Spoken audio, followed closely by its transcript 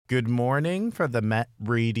Good morning for the Met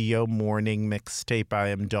Radio Morning Mixtape. I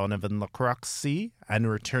am Donovan LaCroixy, and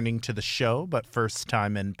returning to the show, but first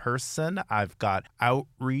time in person, I've got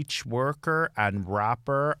outreach worker and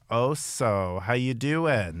rapper OSO. How you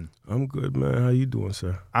doing? I'm good, man. How you doing,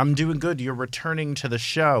 sir? I'm doing good. You're returning to the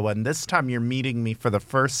show, and this time you're meeting me for the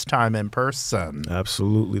first time in person.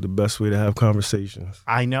 Absolutely the best way to have conversations.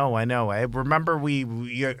 I know. I remember we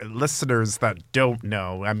listeners that don't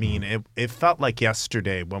know, I mean, it felt like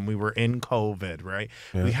yesterday when we were in COVID, right?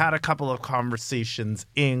 Yeah. We had a couple of conversations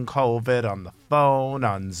in COVID on the phone,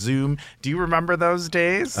 on Zoom. Do you remember those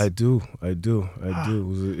days? I do. It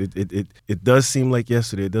does seem like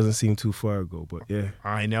yesterday. It doesn't seem too far ago, but yeah.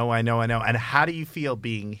 I know. And how do you feel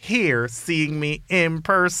being here, seeing me in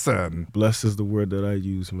person? Blessed is the word that I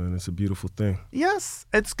use, man. It's a beautiful thing. Yes,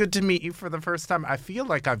 it's good to meet you for the first time. I feel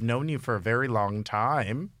like I've known you for a very long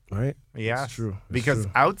time. Right? Yeah, it's true. Because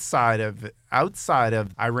outside of,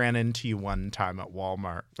 I ran into you one time at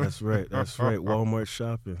Walmart. That's right. Walmart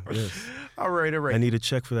shopping. Yes. All right. I need a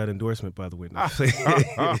check for that endorsement, by the way.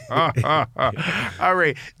 All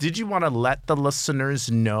right. Did you want to let the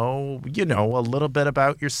listeners know, a little bit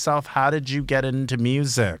about yourself? How did you get into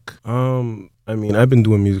music? I mean, I've been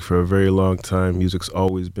doing music for a very long time. Music's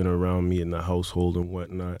always been around me in the household and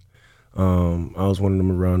whatnot. I was one of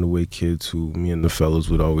them around the way kids who me and the fellas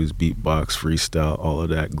would always beatbox, freestyle, all of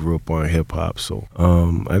that. Grew up on hip hop, so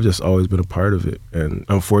I've just always been a part of it. And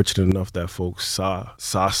I'm fortunate enough that folks saw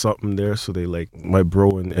something there, so they my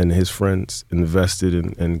bro and his friends invested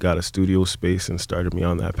and got a studio space and started me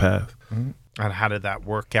on that path. Mm-hmm. And how did that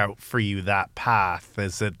work out for you, that path?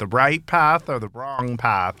 Is it the right path or the wrong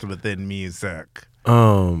path within music?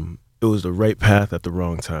 It was the right path at the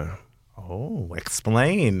wrong time. Oh,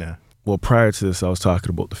 explain. Well, prior to this, I was talking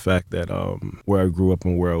about the fact that where I grew up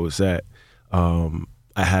and where I was at,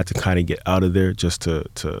 I had to kind of get out of there just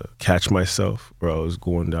to catch myself, or I was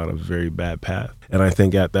going down a very bad path. And I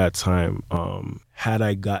think at that time, had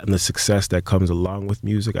I gotten the success that comes along with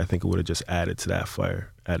music, I think it would have just added to that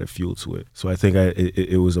fire, added fuel to it. So I think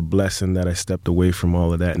it was a blessing that I stepped away from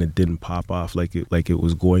all of that and it didn't pop off like it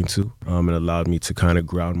was going to. It allowed me to kind of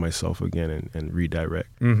ground myself again and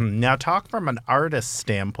redirect. Mm-hmm. Now talk from an artist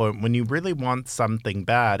standpoint. When you really want something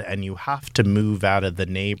bad and you have to move out of the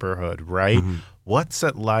neighborhood, right? Mm-hmm. What's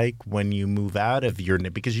it like when you move out of your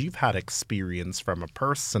neighborhood? Because you've had experience from a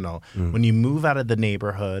personal, when you move out of the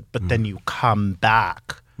neighborhood, but then you come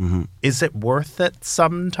back. Mm-hmm. Is it worth it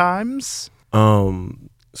sometimes?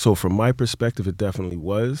 So from my perspective, it definitely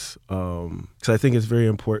was. Because I think it's very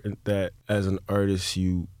important that as an artist,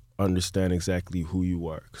 you understand exactly who you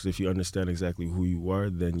are. Because if you understand exactly who you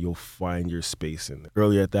are, then you'll find your space in it.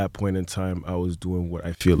 Earlier at that point in time, I was doing what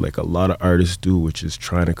I feel like a lot of artists do, which is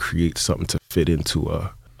trying to create something to fit into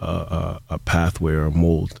a pathway or a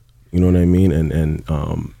mold. You know what I mean? And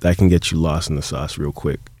that can get you lost in the sauce real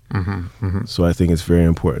quick. Mm-hmm, mm-hmm. So I think it's very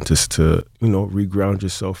important just to, reground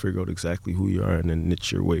yourself, figure out exactly who you are, and then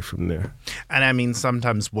niche your way from there. And I mean,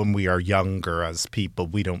 sometimes when we are younger as people,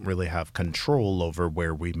 we don't really have control over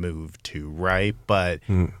where we move to, right? But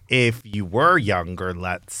if you were younger,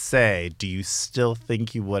 let's say, do you still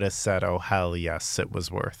think you would have said, oh, hell yes, it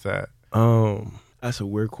was worth it? That's a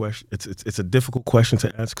weird question. It's a difficult question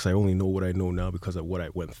to answer because I only know what I know now because of what I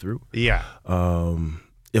went through. Yeah.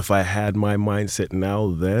 If I had my mindset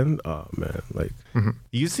now, then, oh, man,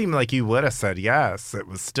 You seem like you would have said yes, it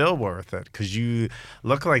was still worth it, because you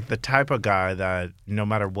look like the type of guy that no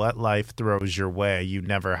matter what life throws your way, you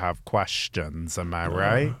never have questions. Am I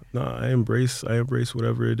right? No, I embrace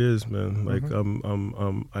whatever it is, man.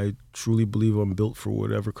 I truly believe I'm built for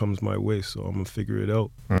whatever comes my way, so I'm going to figure it out.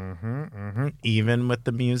 Even with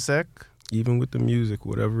the music? Even with the music,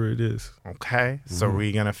 whatever it is. Okay. So are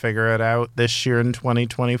we going to figure it out this year in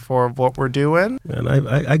 2024 of what we're doing? Man,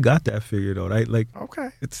 I got that figured out. Okay.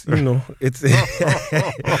 It's, it's,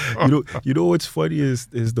 what's funny is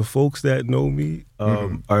the folks that know me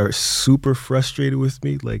are super frustrated with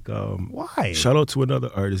me. Why? Shout out to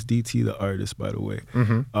another artist, DT the artist, by the way.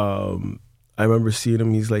 I remember seeing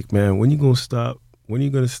him. He's like, man, when you going to stop? When are you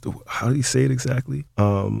going to, how do you say it exactly?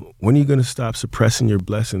 When are you going to stop suppressing your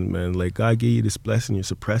blessing, man? Like, God gave you this blessing, you're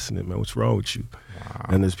suppressing it, man. What's wrong with you? Wow.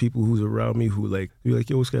 And there's people who's around me who you're like,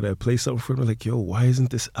 yo, what's got to play something for them? Like, yo, why isn't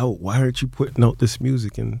this out? Why aren't you putting out this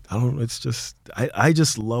music? And I don't know, it's just, I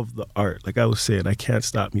just love the art. Like I was saying, I can't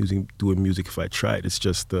stop doing music if I tried. It's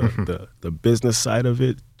just the business side of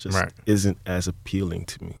it just isn't as appealing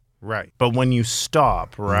to me. Right. But when you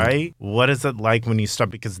stop, right? What is it like when you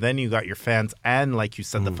stop? Because then you got your fans and, like you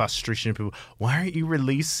said, the frustration of people. Why aren't you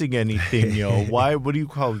releasing anything, yo? Why? What do you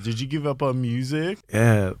call it? Did you give up on music?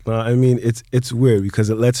 Yeah. No, I mean, it's weird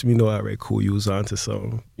because it lets me know, all right, cool, you was onto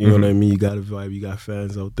something. You know what I mean? You got a vibe, you got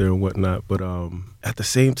fans out there and whatnot. But at the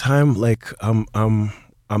same time, like,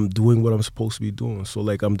 I'm doing what I'm supposed to be doing. So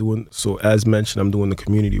like as mentioned, I'm doing the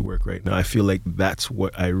community work right now. I feel like that's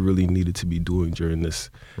what I really needed to be doing during this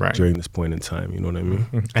point in time. You know what I mean?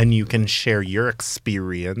 And you can share your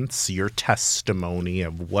experience, your testimony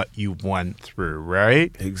of what you went through,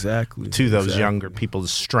 right? Exactly. To those younger people to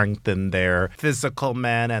strengthen their physical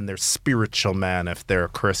man and their spiritual man if they're a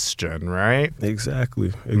Christian, right?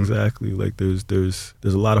 Exactly. Like there's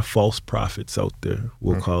a lot of false prophets out there,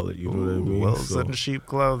 we'll call it. You know what I mean? Wolves in sheep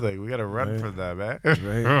clothing. We gotta run for them, eh?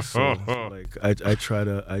 Right. So like I try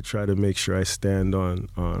to make sure I stand on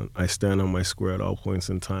my square at all points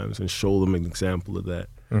in times and show them an example of that.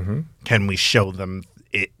 Can we show them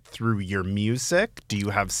it through your music? Do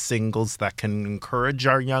you have singles that can encourage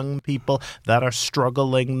our young people that are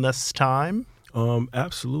struggling this time?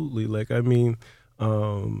 Absolutely. Like, I mean,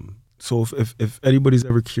 so if anybody's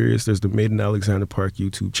ever curious, there's the Made in Alexander Park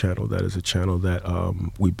YouTube channel. That is a channel that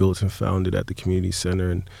we built and founded at the community center,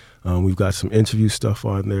 and we've got some interview stuff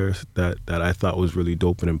on there that I thought was really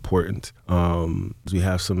dope and important. We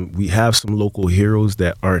have some local heroes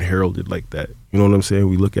that aren't heralded like that. You know what I'm saying?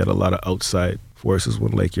 We look at a lot of outside forces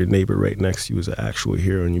when like your neighbor right next to you is an actual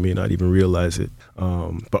hero and you may not even realize it.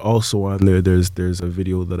 But also on there, there's a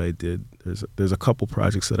video that I did. There's a couple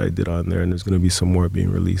projects that I did on there, and there's going to be some more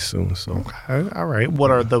being released soon. So okay, all right.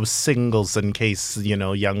 What are those singles in case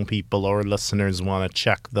young people or listeners want to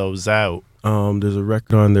check those out? There's a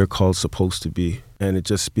record on there called "Supposed to Be," and it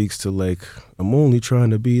just speaks to like, I'm only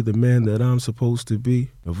trying to be the man that I'm supposed to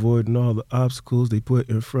be, avoiding all the obstacles they put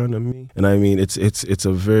in front of me. And I mean, it's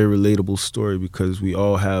a very relatable story because we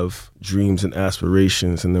all have dreams and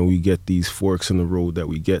aspirations, and then we get these forks in the road that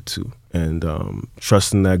we get to. And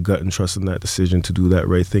trusting that gut and trusting that decision to do that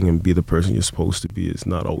right thing and be the person you're supposed to be is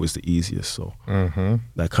not always the easiest. So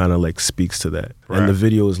that kind of like speaks to that. Right. And the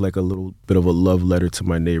video is like a little bit of a love letter to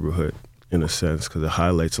my neighborhood in a sense because it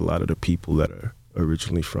highlights a lot of the people that are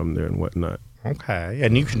originally from there and whatnot. Okay.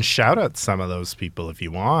 And you can shout out some of those people if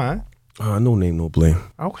you want. No name, no blame.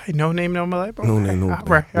 Okay, no name, no blame. Okay. No name, no blame.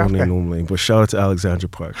 Right. No name, no blame. But shout out to Alexandra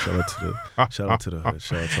Park. Shout out to the hood. Shout out to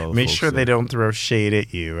all the Make folks sure there. they don't throw shade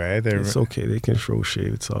at you, right? It's okay. They can throw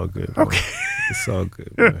shade. It's all good. Okay. It's all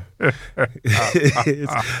good, man.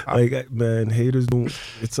 It's like, man, haters don't.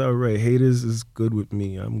 It's all right. Haters is good with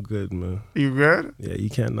me. I'm good, man. You good? Yeah, you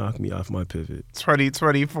can't knock me off my pivot.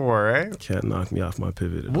 2024, right? Can't knock me off my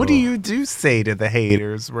pivot. What do you say to the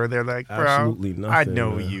haters where they're like, bro, absolutely nothing, I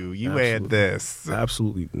know man. you. You Absolutely. had this.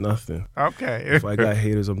 Absolutely nothing. Okay. If I got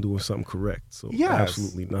haters, I'm doing something correct. So yes.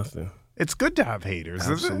 Absolutely nothing. It's good to have haters,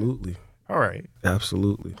 Absolutely. Isn't it? All right.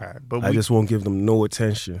 Absolutely. Okay. But I just won't give them no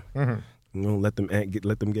attention. You know, let them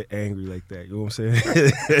get angry like that. You know what I'm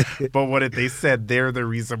saying? But what if they said they're the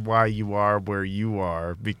reason why you are where you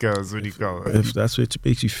are? Because when you go, if that's what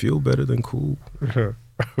makes you feel better, then cool.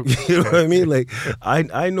 You know what I mean? Like,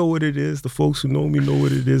 I know what it is. The folks who know me know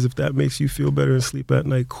what it is. If that makes you feel better and sleep at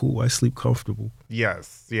night, cool. I sleep comfortable.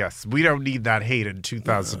 Yes. We don't need that hate in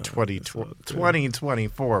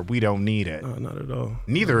 2024. We don't need it. No, not at all.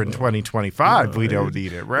 Neither in 2025 we don't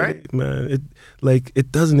need it, right?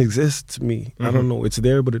 It doesn't exist to me. I don't know. It's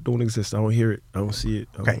there, but it don't exist. I don't hear it. I don't see it.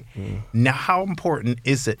 Okay. Now, how important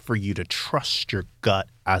is it for you to trust your gut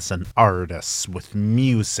as an artist with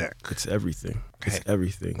music? It's everything. Okay. It's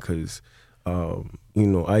everything because,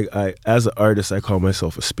 I as an artist, I call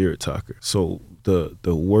myself a spirit talker. So the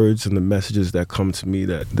words and the messages that come to me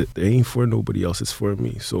that they ain't for nobody else, it's for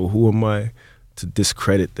me. So who am I to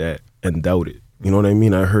discredit that and doubt it? You know what I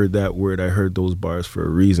mean? I heard that word. I heard those bars for a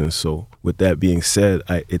reason. So with that being said,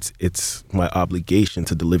 it's my obligation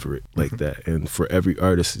to deliver it like that. And for every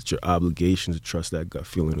artist, it's your obligation to trust that gut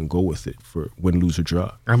feeling and go with it for win, lose, or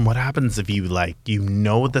draw. And what happens if you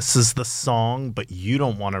this is the song, but you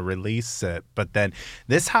don't want to release it? But then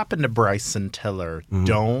this happened to Bryson Tiller.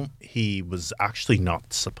 He was actually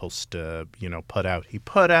not supposed to, put out. He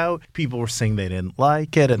put out. People were saying they didn't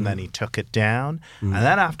like it, and then he took it down. And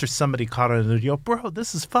then after somebody caught it, bro,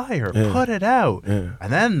 this is fire. Yeah. Put it out. Yeah.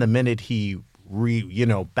 And then the minute he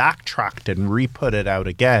backtracked and re-put it out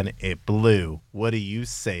again, it blew. What do you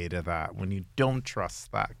say to that when you don't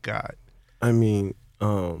trust that gut? I mean,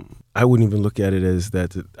 I wouldn't even look at it as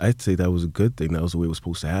that. I'd say that was a good thing. That was the way it was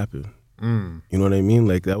supposed to happen. You know what I mean?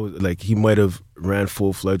 Like that was like he might have ran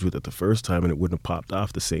full-fledged with it the first time and it wouldn't have popped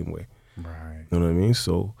off the same way. Right. You know what I mean?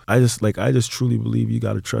 So I just truly believe you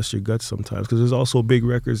got to trust your gut sometimes, because there's also big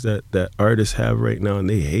records that artists have right now and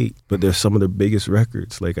they hate, but they're some of the biggest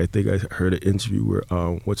records. Like I think I heard an interview where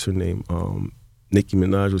what's her name, Nicki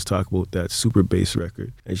Minaj was talking about that super bass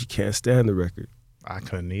record, and she can't stand the record. I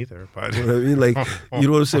couldn't either, but you know what I mean? Like, you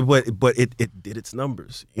know what I'm saying? But it did its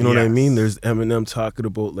numbers. You know what I mean? There's Eminem talking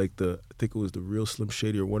about like I think it was the Real Slim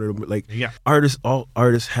Shady or one of them. Like all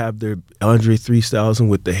artists have their Andre 3000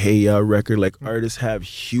 with the Hey Ya record. Like artists have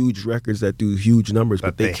huge records that do huge numbers,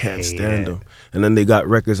 but they can't stand them. And then they got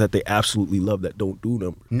records that they absolutely love that don't do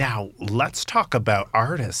numbers. Now let's talk about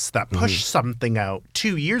artists that push something out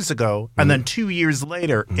 2 years ago, and then 2 years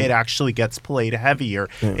later it actually gets played heavier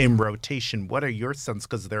in rotation. What are your sense?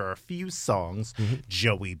 Because there are a few songs,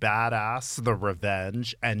 Joey Badass, The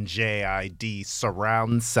Revenge, and JID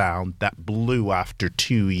Surround Sound, that blew after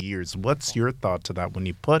 2 years. What's your thought to that when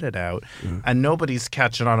you put it out and nobody's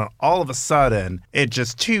catching on, and all of a sudden it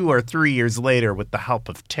just 2 or 3 years later with the help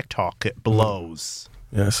of TikTok it blows?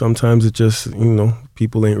 Yeah, sometimes it just,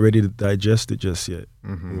 people ain't ready to digest it just yet.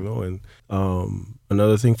 And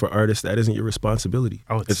another thing for artists, that isn't your responsibility.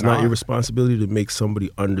 Oh, it's not your responsibility to make somebody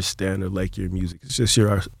understand or like your music. It's just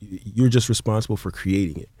you're just responsible for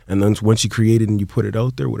creating it. And then once you create it and you put it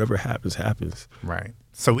out there, whatever happens, happens. Right.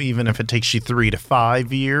 So even if it takes you 3 to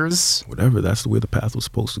 5 years, whatever, that's the way the path was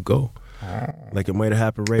supposed to go. Like it might have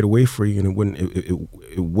happened right away for you, and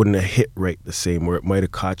it wouldn't have hit right the same, or it might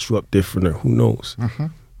have caught you up different, or who knows.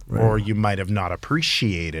 Right? Or you might have not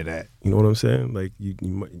appreciated it. You know what I'm saying? Like you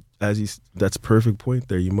might, that's a perfect point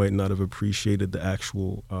there. You might not have appreciated the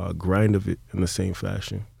actual grind of it in the same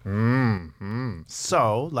fashion.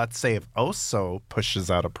 So let's say if OSO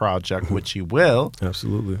pushes out a project, which you will.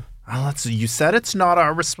 Absolutely. You said it's not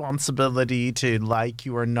our responsibility to like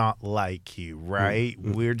you or not like you, right?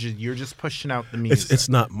 You're just pushing out the music. It's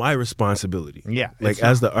not my responsibility. Yeah. Like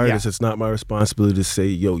as the artist, it's not my responsibility to say,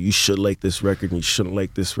 yo, you should like this record and you shouldn't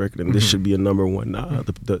like this record and this should be a number one. Nah,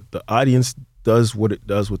 the audience does what it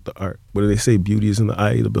does with the art. What do they say? Beauty is in the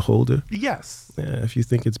eye of the beholder. Yes. Yeah. If you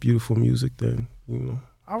think it's beautiful music, then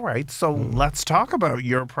All right, so let's talk about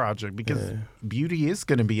your project, because beauty is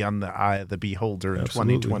going to be on the eye of the beholder in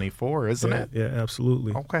 2024, isn't it? Yeah,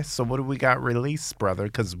 absolutely. Okay, so what do we got released, brother?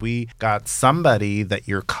 Because we got somebody that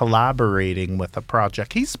you're collaborating with a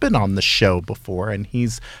project. He's been on the show before, and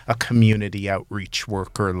he's a community outreach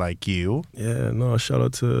worker like you. Yeah, no, shout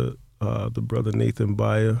out to the brother Nathan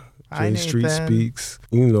Baya. Hi, Street Nathan. Speaks.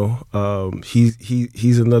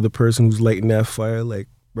 He's another person who's lighting that fire, like,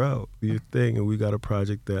 bro, do your thing. And we got a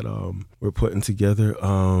project that we're putting together.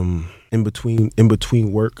 In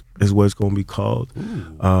between work is what it's gonna be called.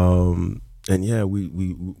 And yeah,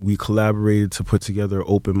 we collaborated to put together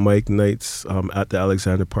open mic nights at the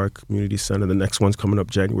Alexander Park Community Center. The next one's coming up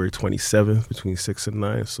January 27th between 6 and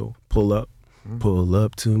 9. So pull up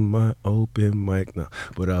to my open mic. Nah,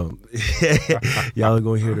 but y'all are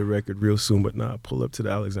gonna hear the record real soon. But pull up to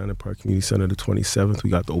the Alexander Park Community Center the 27th.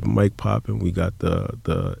 We got the open mic popping. We got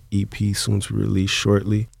the EP soon to release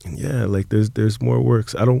shortly. And yeah, like there's more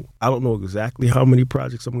works. I don't know exactly how many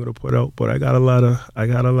projects I'm gonna put out, but I got a lot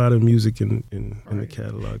of music in the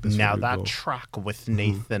catalog. Now that track with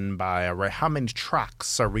Nathan Baya, right? How many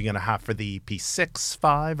tracks are we gonna have for the EP? 6,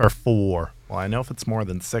 5, or 4? Well, I know if it's more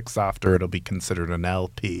than 6 after, it'll be considered an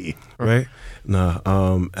LP. Right?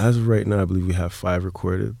 As of right now, I believe we have 5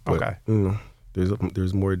 recorded. But, okay.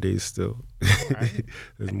 There's more days still. Right.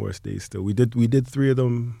 There's more days still. We did 3 of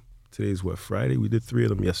them. Today's what, Friday? We did 3 of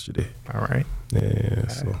them yesterday. All right. Yeah. Okay.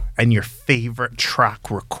 So. And your favorite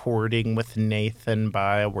track recording with Nathan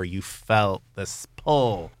Baya, where you felt this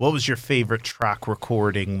pull? What was your favorite track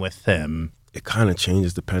recording with him? It kind of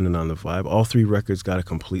changes depending on the vibe. All 3 records got a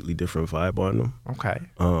completely different vibe on them. Okay.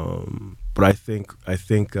 But I think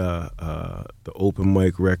the open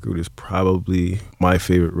mic record is probably my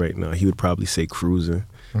favorite right now. He would probably say Cruising.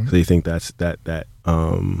 So you think that's that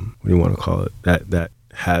what do you want to call it? That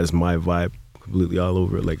has my vibe completely all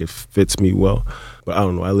over it. Like it fits me well. But I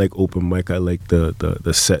don't know. I like open mic. I like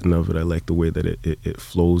the setting of it. I like the way that it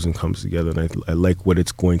flows and comes together. And I like what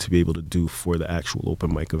it's going to be able to do for the actual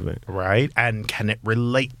open mic event. Right. And can it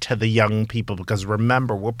relate to the young people? Because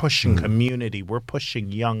remember, we're pushing community. We're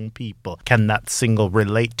pushing young people. Can that single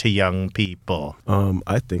relate to young people?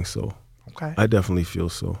 I think so. Okay. I definitely feel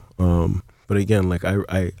so. But again, like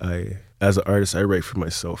I as an artist, I write for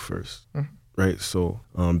myself first. Right, so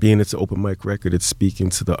being it's an open mic record, it's speaking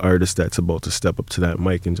to the artist that's about to step up to that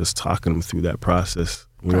mic and just talking them through that process.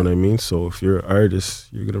 You know what I mean? So if you're an artist,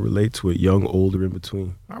 you're going to relate to it, young, older, in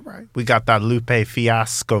between. All right. We got that Lupe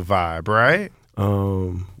Fiasco vibe, right?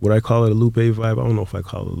 Would I call it a Lupe vibe? I don't know if I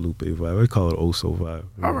call it a Lupe vibe. I call it OSO vibe.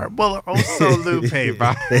 All right. Well, also Lupe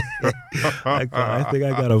vibe. I think I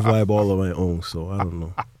got a vibe all of my own, so I don't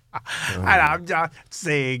know. And I'm not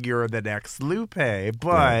saying you're the next Lupe,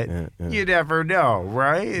 but you never know,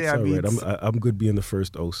 right? It's all right. I'm good being the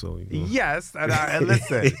first OSO. You know? Yes, and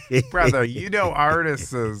listen, brother,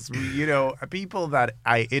 artists, people that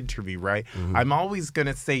I interview, right? Mm-hmm. I'm always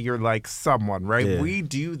gonna say you're like someone, right? Yeah. We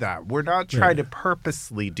do that. We're not trying to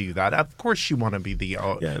purposely do that. Of course, you want to be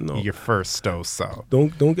your first OSO.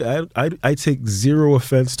 I take zero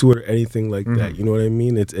offense to it or anything like that. You know what I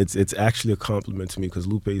mean? It's actually a compliment to me because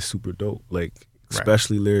Lupe is super dope. Like,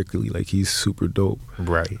 especially lyrically, like he's super dope.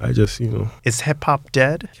 Right. I just, Is hip hop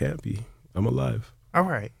dead? Can't be. I'm alive. All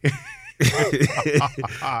right.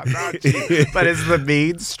 Not you. But is the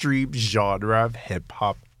mainstream genre of hip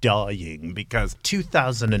hop dying? Because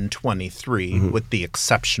 2023, with the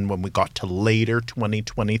exception when we got to later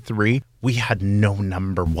 2023, we had no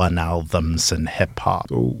 #1 albums in hip hop.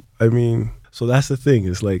 So that's the thing.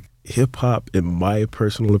 It's like hip hop, in my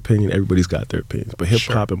personal opinion, everybody's got their opinions, but hip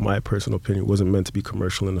hop, in my personal opinion, wasn't meant to be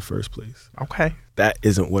commercial in the first place. Okay. That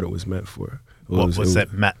isn't what it was meant for. What was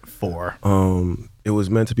it meant for? It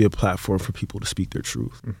was meant to be a platform for people to speak their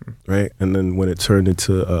truth, right? And then when it turned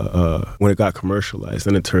into, when it got commercialized,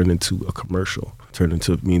 then it turned into a commercial, turned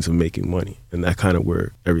into a means of making money. And that kind of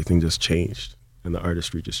where everything just changed. And the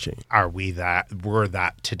artistry just changed. We're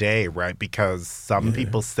that today, right? Because some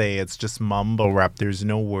people say it's just mumble rap. There's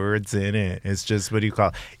no words in it. It's just, what do you call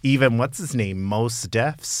it? Even, what's his name? Mos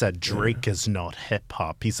Def said Drake is not hip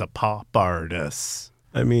hop. He's a pop artist.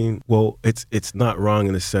 It's not wrong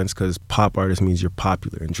in a sense because pop artist means you're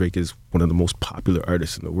popular. And Drake is one of the most popular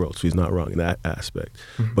artists in the world. So he's not wrong in that aspect.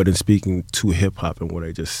 Mm-hmm. But in speaking to hip hop and what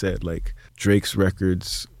I just said, like Drake's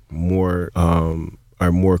records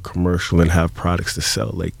are more commercial and have products to sell.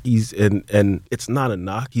 Like and it's not a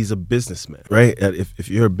knock. He's a businessman, right? If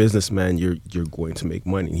you're a businessman, you're going to make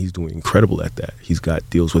money. And he's doing incredible at that. He's got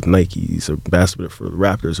deals with Nike. He's an ambassador for the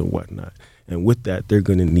Raptors and whatnot. And with that, they're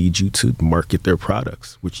going to need you to market their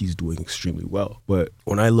products, which he's doing extremely well. But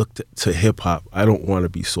when I look to hip hop, I don't want to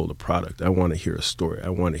be sold a product. I want to hear a story. I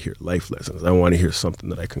want to hear life lessons. I want to hear something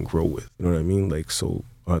that I can grow with. You know what I mean? Like, so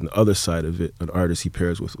on the other side of it, an artist he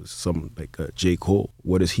pairs with someone like J. Cole.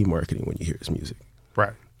 What is he marketing when you hear his music?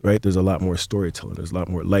 Right? There's a lot more storytelling. There's a lot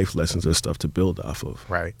more life lessons and stuff to build off of.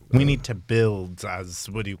 Right. We need to build as,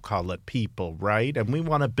 people, right? And we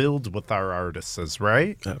want to build with our artists,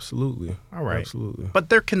 right? Absolutely. All right. Absolutely. But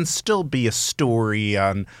there can still be a story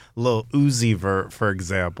on Lil Uzi Vert, for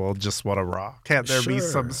example, Just Wanna Rock. Can't there be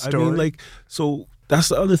some story? That's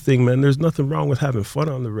the other thing, man. There's nothing wrong with having fun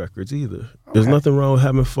on the records either. Okay. There's nothing wrong with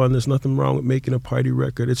having fun. There's nothing wrong with making a party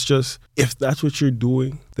record. It's just, if that's what you're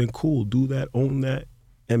doing, then cool. Do that, own that,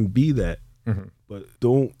 and be that. Mm-hmm. But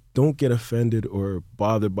don't get offended or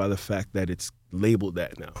bothered by the fact that it's labeled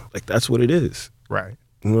that now. Like, that's what it is. Right.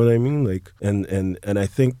 You know what I mean? Like, and I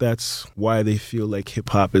think that's why they feel like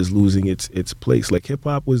hip hop is losing its place. Like, hip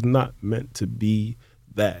hop was not meant to be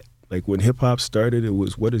that. Like, when hip hop started, it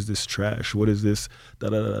was, what is this trash? What is this? Da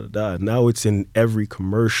da da da. Now it's in every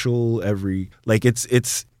commercial,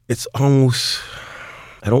 it's almost,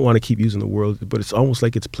 I don't want to keep using the word, but it's almost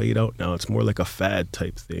like it's played out now. It's more like a fad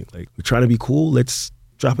type thing. Like, we're trying to be cool. Let's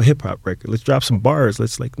drop a hip hop record. Let's drop some bars.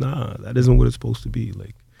 Nah, that isn't what it's supposed to be.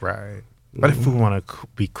 Like, right. But if we want to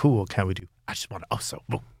be cool, can we do? I just want to also.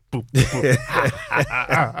 Boom.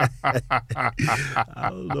 I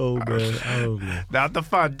don't know, man. I don't know. Not the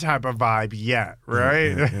fun type of vibe yet,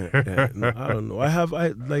 right? Yeah. No, I don't know. I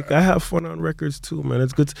have fun on records too, man.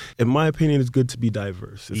 It's good. In my opinion, it's good to be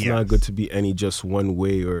diverse. It's not good to be any just one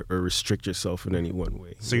way or restrict yourself in any one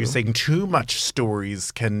way. So you're saying too much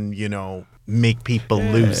stories can, make people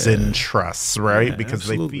lose interest, right? Yeah, because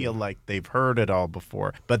absolutely. They feel like they've heard it all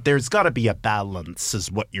before. But there's got to be a balance,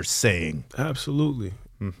 is what you're saying. Absolutely.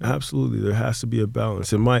 Mm-hmm. Absolutely, there has to be a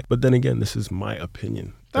balance. But then again, this is my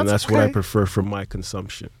opinion, and that's okay. what I prefer for my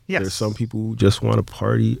consumption. Yes. There's some people who just want to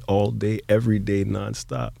party all day, every day,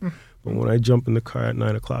 nonstop. Mm-hmm. But when I jump in the car at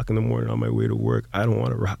 9 o'clock in the morning on my way to work, I don't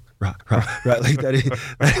want to rock like that.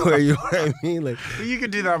 Where you know what I mean? Like, you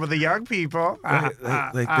can do that with the young people.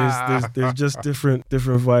 There's just different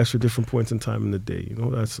vibes for different points in time in the day. You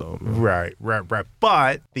know, that's all. Man. Right.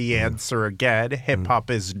 But the answer again, hip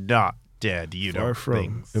hop is not dead. You don't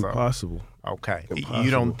think so? Impossible. Okay. Impossible.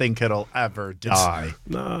 You don't think it'll ever die?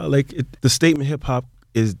 The statement hip hop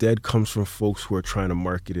is dead comes from folks who are trying to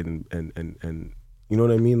market it and you know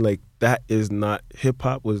what I mean? Like, that is not, hip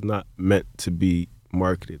hop was not meant to be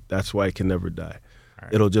marketed. That's why it can never die.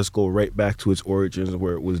 it'll just go right back to its origins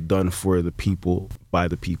where it was done for the people, by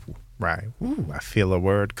the people. Right. Ooh, I feel a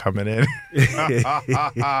word coming in. I'm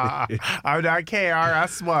not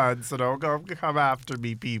KRS-One, so don't come after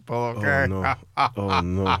me, people, okay? Oh,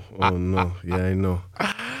 no. Oh, no. Yeah, I know.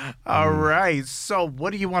 All right. So what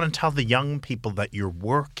do you want to tell the young people that you're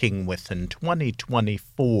working with in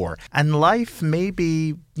 2024? And life,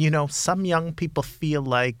 maybe, some young people feel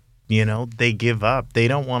like, they give up. They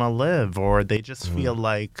don't want to live, or they just feel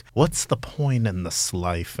like, what's the point in this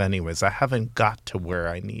life anyways? I haven't got to where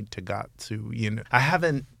I need to got to, I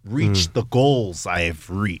haven't reached the goals I've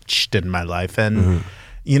reached in my life. And,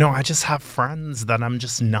 I just have friends that I'm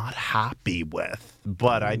just not happy with,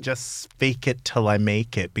 but I just fake it till I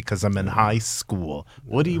make it because I'm in high school.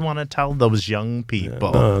 What do you want to tell those young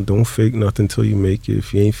people? Don't fake nothing till you make it.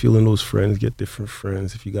 If you ain't feeling those friends, get different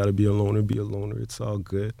friends. If you got to be a loner, be a loner. It's all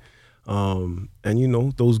good. And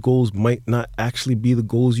those goals might not actually be the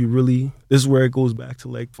goals you really, this is where it goes back to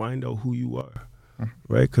like find out who you are,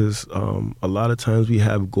 right? Because a lot of times we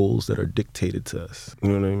have goals that are dictated to us. You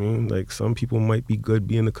know what I mean? Like some people might be good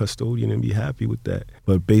being a custodian and be happy with that.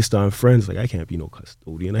 But based on friends, like I can't be no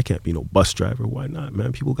custodian. I can't be no bus driver. Why not,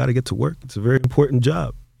 man? People got to get to work. It's a very important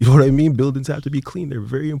job. You know what I mean? Buildings have to be clean. They're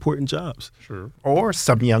very important jobs. Sure. Or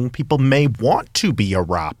some young people may want to be a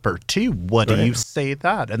rapper too. What do you say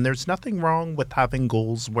that? And there's nothing wrong with having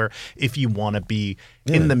goals where if you want to be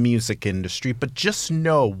in the music industry, but just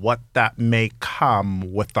know what that may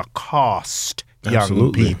come with a cost,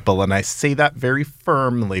 young people. And I say that very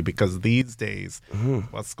firmly because these days,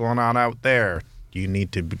 what's going on out there? You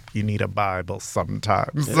need a Bible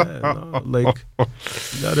sometimes. Like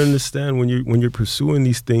you gotta understand when you're pursuing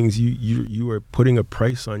these things, you are putting a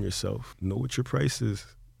price on yourself. Know what your price is.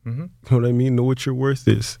 You know what I mean? Know what your worth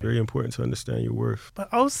is. Very important to understand your worth.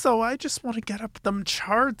 But also, I just want to get up them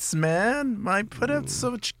charts, man. I put out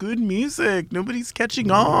such good music. Nobody's catching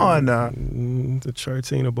on. The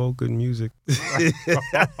charts ain't about good music.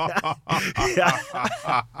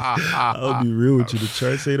 I'll be real with you. The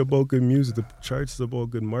charts ain't about good music. The charts is about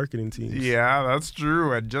good marketing teams. Yeah, that's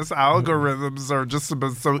true. And just algorithms are just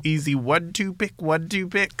about so easy. 1-2 pick, 1-2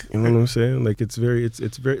 pick. You know what I'm saying? Like it's very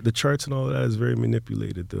the charts and all of that is very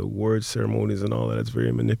manipulated. The awards ceremonies and all that's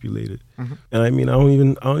very manipulated. And I mean, I don't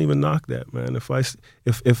even knock that, man. If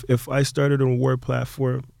I started an award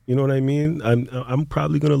platform, you know what I mean? I'm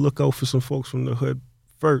probably gonna look out for some folks from the hood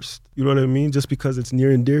first. You know what I mean? Just because it's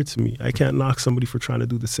near and dear to me. I can't knock somebody for trying to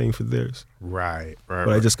do the same for theirs. Right. But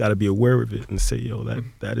I just got to be aware of it and say, yo,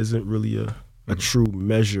 that isn't really a true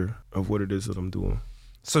measure of what it is that I'm doing.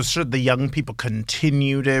 So should the young people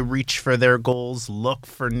continue to reach for their goals, look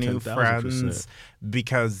for new 10,000%. friends?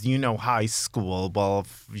 Because, high school, well,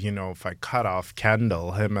 if I cut off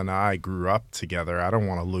Kendall, him and I grew up together. I don't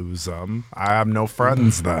want to lose him. I have no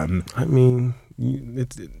friends then. I mean,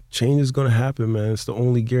 change is going to happen, man. It's the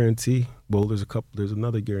only guarantee. Well, there's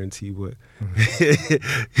another guarantee, but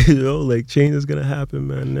like change is gonna happen,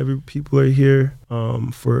 man. Every people are here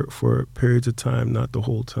for periods of time, not the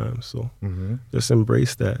whole time. So just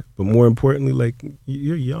embrace that. But more importantly, like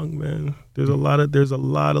you're young, man. There's a lot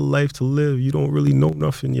of life to live. You don't really know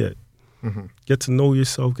nothing yet. Get to know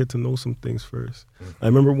yourself. Get to know some things first. I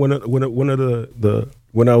remember when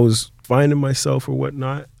I was finding myself or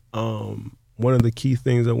whatnot. One of the key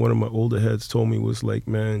things that one of my older heads told me was like,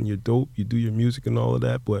 man, you're dope, you do your music and all of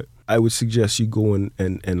that, but I would suggest you go and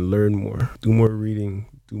learn more, do more reading,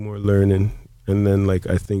 do more learning, and then like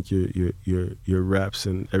I think your raps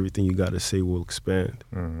and everything you got to say will expand.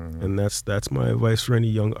 And that's my advice for any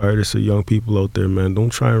young artists or young people out there, man.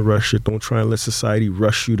 Don't try and rush it. Don't try and let society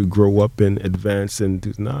rush you to grow up and advance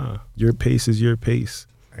your pace is your pace.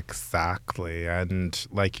 Exactly. And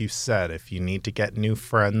like you said, if you need to get new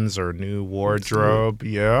friends or new wardrobe,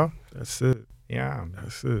 that's it. Yeah.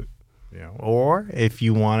 That's it. Yeah. Or if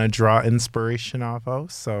you want to draw inspiration off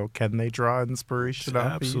OSO, can they draw inspiration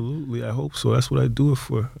off Absolutely. You? I hope so. That's what I do it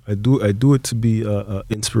for. I do it to be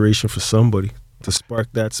inspiration for somebody, to spark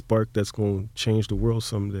that's going to change the world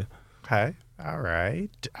someday. Okay. All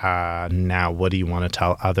right. Now, what do you want to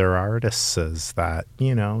tell other artists is that,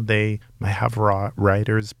 they might have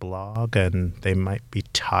writer's blog and they might be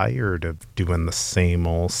tired of doing the same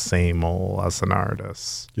old as an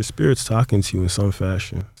artist? Your spirit's talking to you in some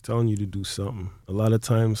fashion. It's telling you to do something. A lot of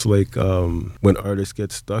times, like when artists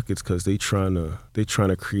get stuck, it's because they trying to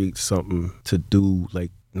create something to do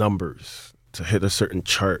like numbers, to hit a certain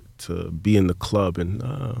chart, to be in the club and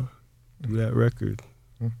do that record.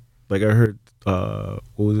 Like I heard, what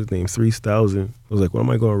was his name? 3000. I was like, what am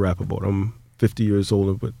I going to rap about? I'm 50 years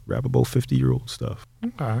old, but rap about 50-year-old stuff.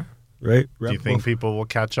 Okay. Right? Do you think people will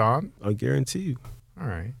catch on? I guarantee you. All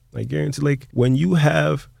right. I guarantee, like, when you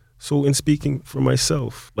have, so in speaking for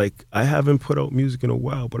myself, like, I haven't put out music in a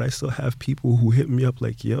while, but I still have people who hit me up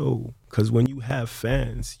like, yo, because when you have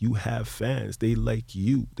fans, they like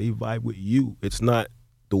you, they vibe with you. It's not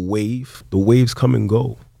the wave. The waves come and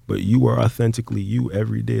go, but you are authentically you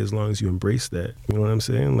every day as long as you embrace that. You know what I'm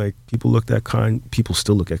saying? Like, people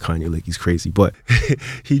still look at Kanye like he's crazy, but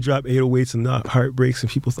he dropped 808s and not heartbreaks,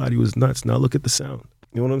 and people thought he was nuts. Now look at the sound.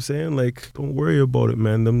 You know what I'm saying? Like, don't worry about it,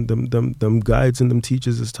 man. Them guides and them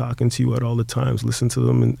teachers is talking to you at all the times. Listen to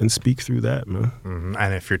them and speak through that, man. Mm-hmm.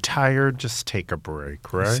 And if you're tired, just take a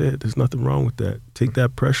break, right? That's it. There's nothing wrong with that. Take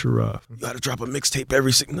that pressure off. You got to drop a mixtape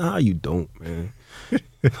every Nah, you don't, man.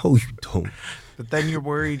 No, you don't. But then you're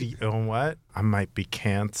worried, you know what? I might be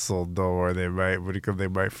canceled, though, or they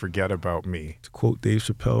might forget about me. To quote Dave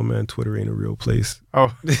Chappelle, man, Twitter ain't a real place.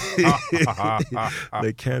 Oh.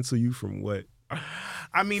 They cancel you from what?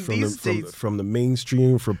 I mean, from the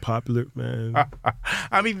mainstream, for popular, man.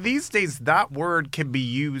 I mean, these days, that word can be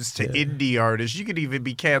used to indie artists. You could even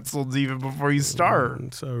be canceled even before you start.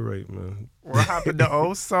 It's all right, man. What happened to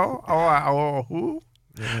OSO? Who?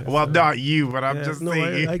 Yeah, well, not you, but I'm just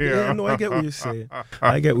saying. I get what you're saying.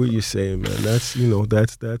 I get what you're saying, man. That's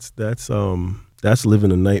that's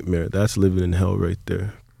living a nightmare. That's living in hell right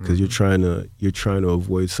there. Because you're trying to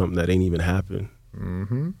avoid something that ain't even happened.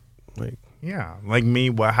 Mm-hmm. Like. Yeah, like me,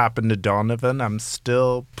 what happened to Donovan? I'm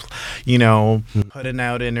still, putting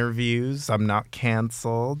out interviews. I'm not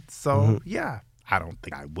canceled. So, yeah, I don't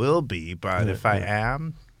think I will be. But if I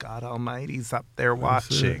am, God Almighty's up there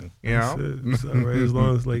watching. That's it. It's all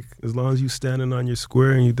right. As long as you standing on your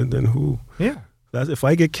square, and then who? Yeah. If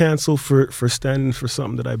I get canceled for standing for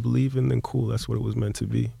something that I believe in, then cool. That's what it was meant to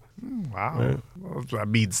be. Wow. Right? Well, I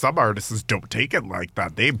mean, some artists don't take it like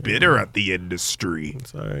that. They bitter at the industry.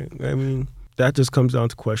 It's all right. I mean, that just comes down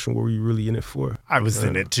to question, what were you really in it for? I was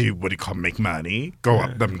in it to, make money, go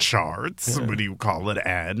up them charts. What do you call it?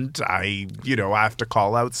 And I have to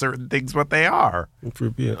call out certain things what they are. And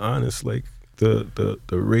for being honest, like, the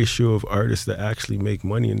ratio of artists that actually make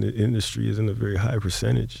money in the industry isn't a very high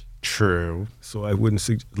percentage. True. So I wouldn't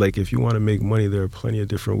like, if you want to make money, there are plenty of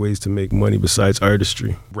different ways to make money besides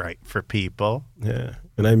artistry. Right, for people. Yeah.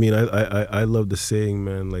 And I mean, I love the saying,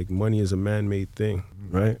 man, like, money is a man-made thing,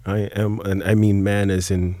 right? I mean man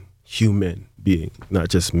as in human being, not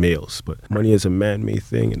just males, but money is a man-made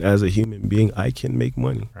thing. And as a human being, I can make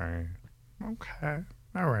money. Right. Okay.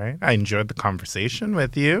 All right. I enjoyed the conversation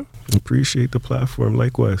with you. Appreciate the platform.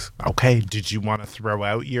 Likewise. Okay. Did you want to throw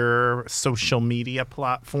out your social media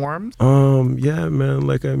platforms? Yeah, man.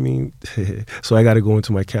 Like, I mean, so I got to go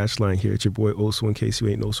into my catch line here. It's your boy OSO, in case you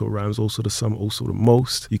ain't know. So Rhymes OSO the some, OSO the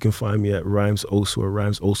most. You can find me at Rhymes OSO or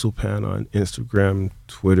Rhymes OSO Pan on Instagram,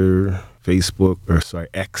 Twitter, Facebook,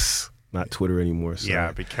 X. Not Twitter anymore. So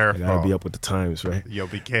yeah, be careful. I gotta be up with the times, right? You'll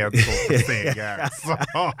be canceled for saying X.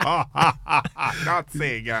 Not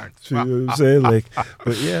saying X. You know what I'm saying? Like,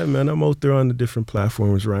 but yeah, man, I'm out there on the different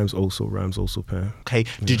platforms. Rhymes OSO Pan. Okay.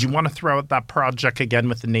 Yeah. Did you want to throw out that project again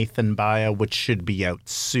with Nathan Baya, which should be out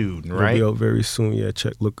soon, right? It'll be out very soon. Yeah,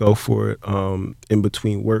 look out for it. In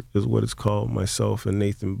Between Work is what it's called. Myself and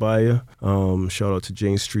Nathan Baya. Shout out to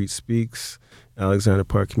Jane Street Speaks. Alexander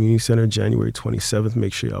Park Community Center, January 27th.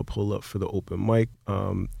 Make sure y'all pull up for the open mic.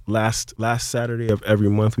 Last Saturday of every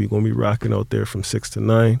month, we're going to be rocking out there from 6 to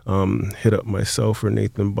 9. Hit up myself or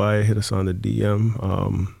Nathan Baya. Hit us on the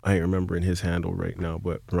DM. I ain't remembering his handle right now,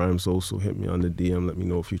 but Rhymes also hit me on the DM. Let me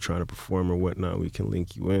know if you're trying to perform or whatnot. We can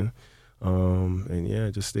link you in. And yeah,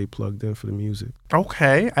 just stay plugged in for the music.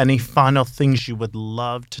 Okay. Any final things you would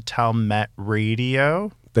love to tell Met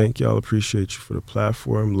Radio? Thank y'all. Appreciate you for the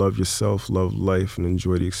platform. Love yourself, love life, and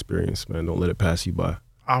enjoy the experience, man. Don't let it pass you by.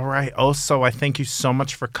 All right. Also, I thank you so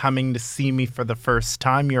much for coming to see me for the first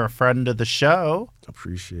time. You're a friend of the show.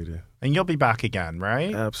 Appreciate it. And you'll be back again,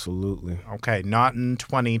 right? Absolutely. Okay. Not in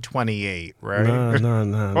 2028, right?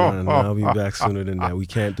 No. I'll be back sooner than that. We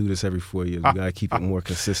can't do this every 4 years. We got to keep it more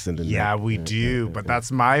consistent than that. Yeah, we do. But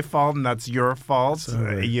that's my fault and that's your fault.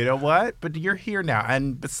 Right. You know what? But you're here now.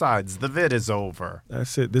 And besides, the vid is over.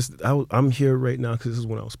 That's it. I'm here right now because this is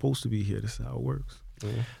when I was supposed to be here. This is how it works.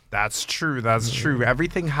 Yeah. That's true. True.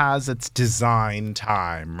 Everything has its design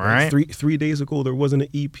time, right? Three days ago, there wasn't an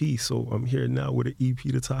EP, so I'm here now with an EP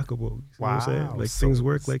to talk about. You know what I'm saying? Like, so things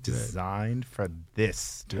work like that. Designed for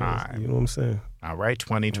this time. Yeah, you know what I'm saying? All right,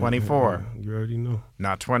 2024. You already know.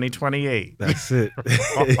 Not 2028. That's it. All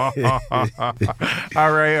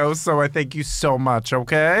right, OSO, I thank you so much,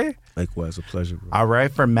 okay? Likewise, a pleasure, bro. All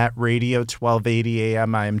right, for Met Radio 1280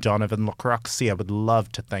 AM, I am Donovan LaCroixy. I would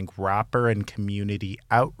love to thank rapper and community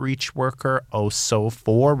outreach worker OSO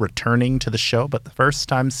for returning to the show, but the first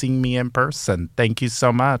time seeing me in person. Thank you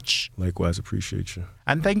so much. Likewise, appreciate you.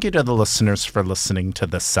 And thank you to the listeners for listening to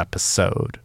this episode.